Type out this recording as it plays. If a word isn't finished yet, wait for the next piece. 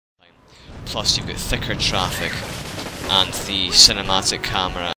Plus you've got thicker traffic and the cinematic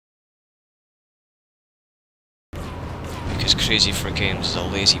camera. Because Crazy for Games is a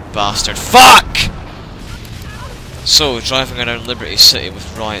lazy bastard. Fuck! So, driving around Liberty City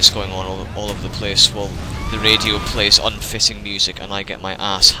with riots going on all over the place while the radio plays unfitting music and I get my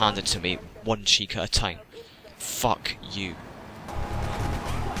ass handed to me one cheek at a time. Fuck you.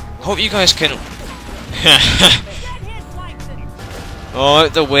 Hope you guys can... Oh,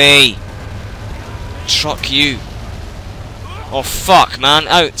 out the way! Truck you! Oh fuck, man,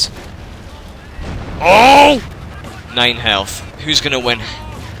 out! Oh! 9 health. Who's gonna win?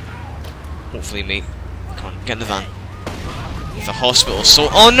 Hopefully me. Come on, get in the van. The hospital, so...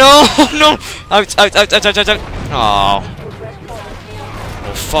 Oh no! No! Out, out, out, out, out, out, out! Oh.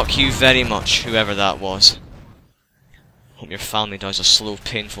 Well, fuck you very much, whoever that was. Hope your family dies a slow,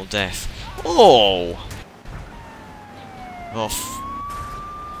 painful death. Oh! Oh,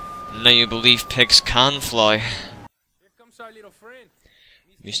 now you believe pigs can fly. Here comes our little friend.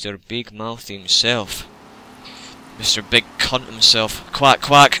 Mr. Big Mouth himself. Mr. Big Cunt himself. Quack,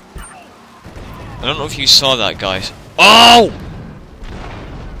 quack! I don't know if you saw that, guys. Oh!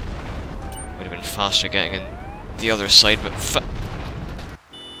 Would have been faster getting in the other side, but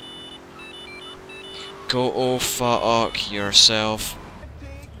go oh fuck yourself.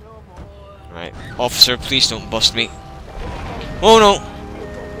 Right, officer, please don't bust me. Oh no!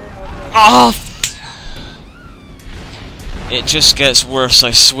 Ah! It just gets worse,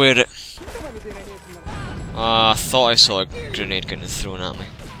 I swear it. I thought I saw a grenade getting thrown at me.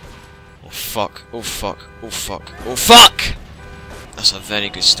 Oh fuck, oh fuck, oh fuck, oh fuck! That's a very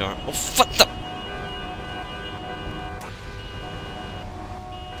good start. Oh fuck the...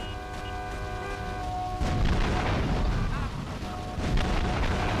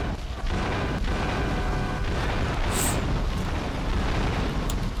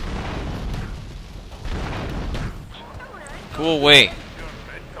 Go away.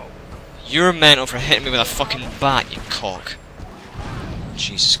 You're mental for hitting me with a fucking bat, you cock.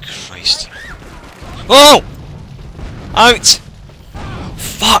 Jesus Christ. Oh! Out!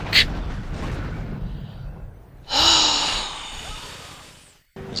 Fuck!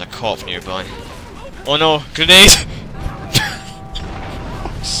 There's a cop nearby. Oh no, grenade! For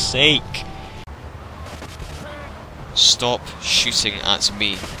fuck's sake. Stop shooting at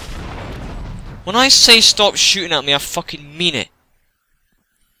me. When I say stop shooting at me, I fucking mean it.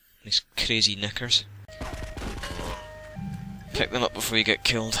 These crazy knickers. Pick them up before you get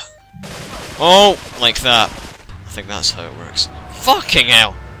killed. Oh, like that. I think that's how it works. Fucking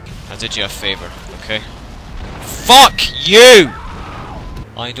hell! I did you a favour, okay? Fuck you!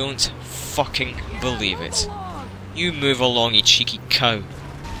 I don't fucking believe it. You move along, you cheeky cow.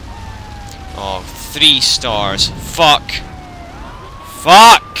 Oh, 3 stars. Fuck!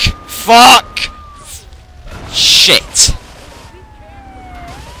 Fuck! Fuck! Shit!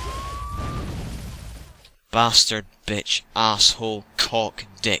 Bastard, bitch, asshole, cock,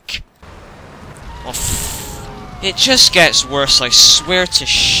 dick. Oh, it just gets worse, I swear to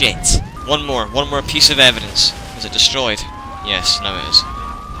shit. One more piece of evidence. Is it destroyed? Yes, now it is.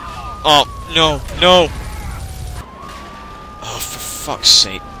 Oh, no, no! Oh, for fuck's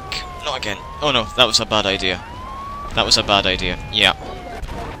sake. Not again. Oh no, that was a bad idea. That was a bad idea, yeah.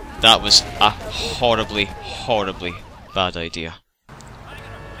 That was a horribly, horribly bad idea.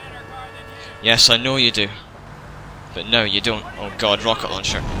 Yes, I know you do. But no, you don't. Oh god, rocket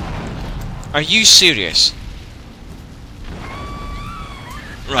launcher. Are you serious?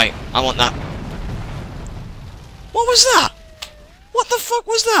 Right, I want that. What was that? What the fuck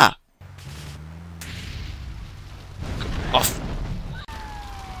was that? Off.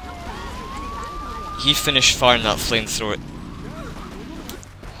 He finished firing that flamethrower.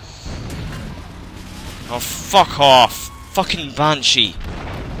 Oh, fuck off! Fucking Banshee!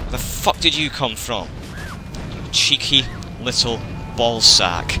 Where the fuck did you come from? You cheeky little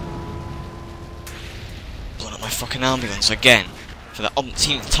ballsack. Blowing up my fucking ambulance again. For the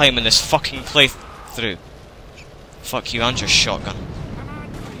umpteenth time in this fucking playthrough. Fuck you and your shotgun.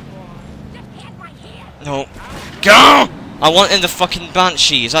 No. Go! I want in the fucking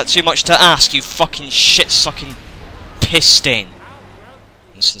Banshee. Is that too much to ask, you fucking shit-sucking piss stain?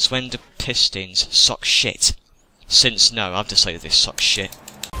 And since when do piss stains suck shit? Since now, I've decided they suck shit.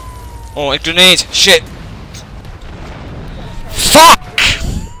 Oh, a grenade! Shit! Fuck!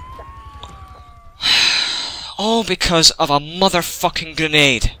 All because of a motherfucking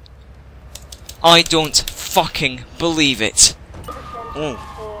grenade. I don't fucking believe it. Oh.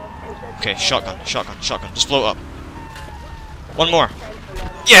 Okay, shotgun, shotgun, shotgun. Just blow it up. One more.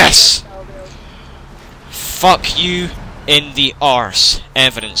 Yes! Fuck you in the arse,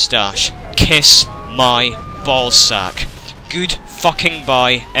 Evidence Dash. Kiss my ballsack. Good fucking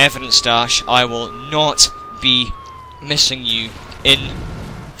bye, Evidence Dash. I will not be missing you in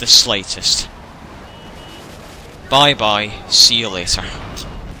the slightest. Bye bye, see you later.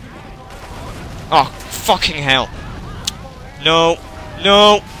 Oh, fucking hell. No,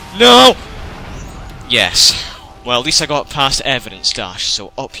 no, no! Yes. Well, at least I got past Evidence Dash,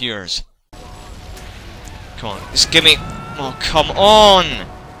 so up yours. Come on, just give me... Oh, come on!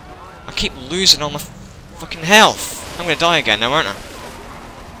 I keep losing all my fucking health. I'm gonna die again now, aren't I?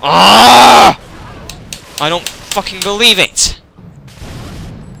 Ah! I don't fucking believe it!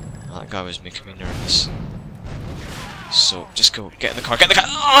 That guy was making me nervous. So, just go, get in the car, get in the car!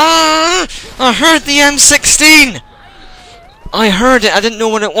 Ah! I heard the M16! I heard it, I didn't know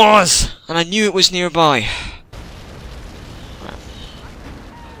what it was! And I knew it was nearby.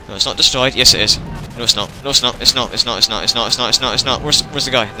 No, it's not destroyed. Yes, it is. No, it's not. No, it's not. It's not. It's not. It's not. It's not. It's not. It's not. It's not. Where's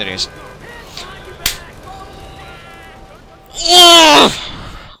the guy? There he is.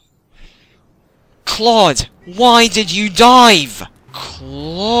 Claude, why did you dive?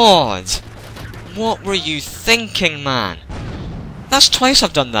 Claude, what were you thinking, man? That's twice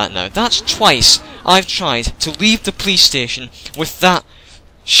I've done that now. That's twice I've tried to leave the police station with that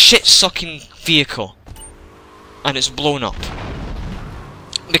shit-sucking vehicle, and it's blown up.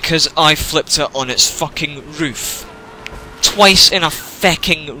 Because I flipped it on its fucking roof. Twice in a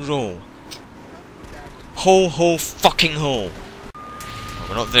fecking row. Ho fucking ho. Oh,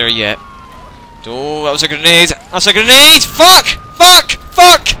 we're not there yet. Oh, that was a grenade! That's a grenade! Fuck! Fuck!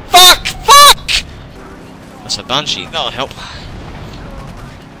 Fuck! Fuck! Fuck! That's a banshee. That'll help.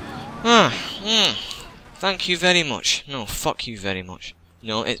 Thank you very much. No, fuck you very much.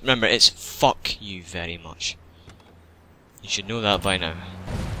 No, remember, it's fuck you very much. You should know that by now.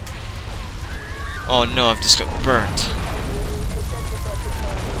 Oh no, I've just got burnt.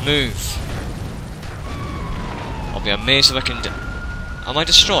 Move. I'll be amazed if I can Am I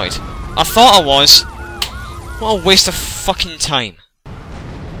destroyed? I thought I was! What a waste of fucking time.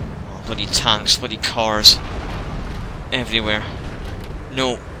 Oh, bloody tanks, bloody cars. Everywhere.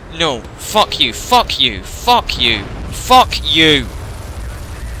 No, no, fuck you, fuck you, fuck you, fuck you!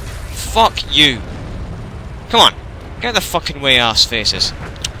 Fuck you! Come on! Get the fucking way, ass faces.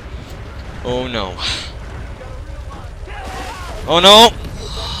 Oh no. Oh no!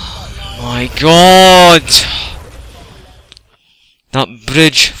 My god! That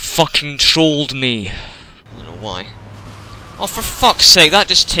bridge fucking trolled me. I don't know why. Oh, for fuck's sake, that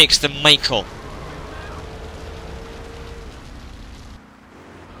just takes the Michael.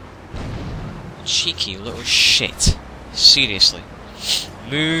 Cheeky little shit. Seriously.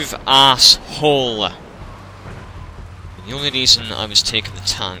 Move, asshole. The only reason I was taking the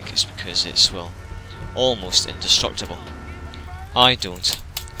tank is because it's, well, almost indestructible. I don't.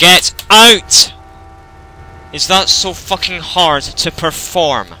 Get out! Is that so fucking hard to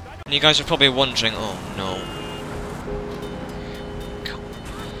perform? And you guys are probably wondering, oh no.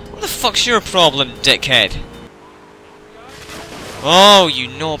 What the fuck's your problem, dickhead? Oh, you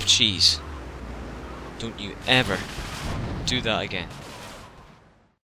knob cheese. Don't you ever do that again.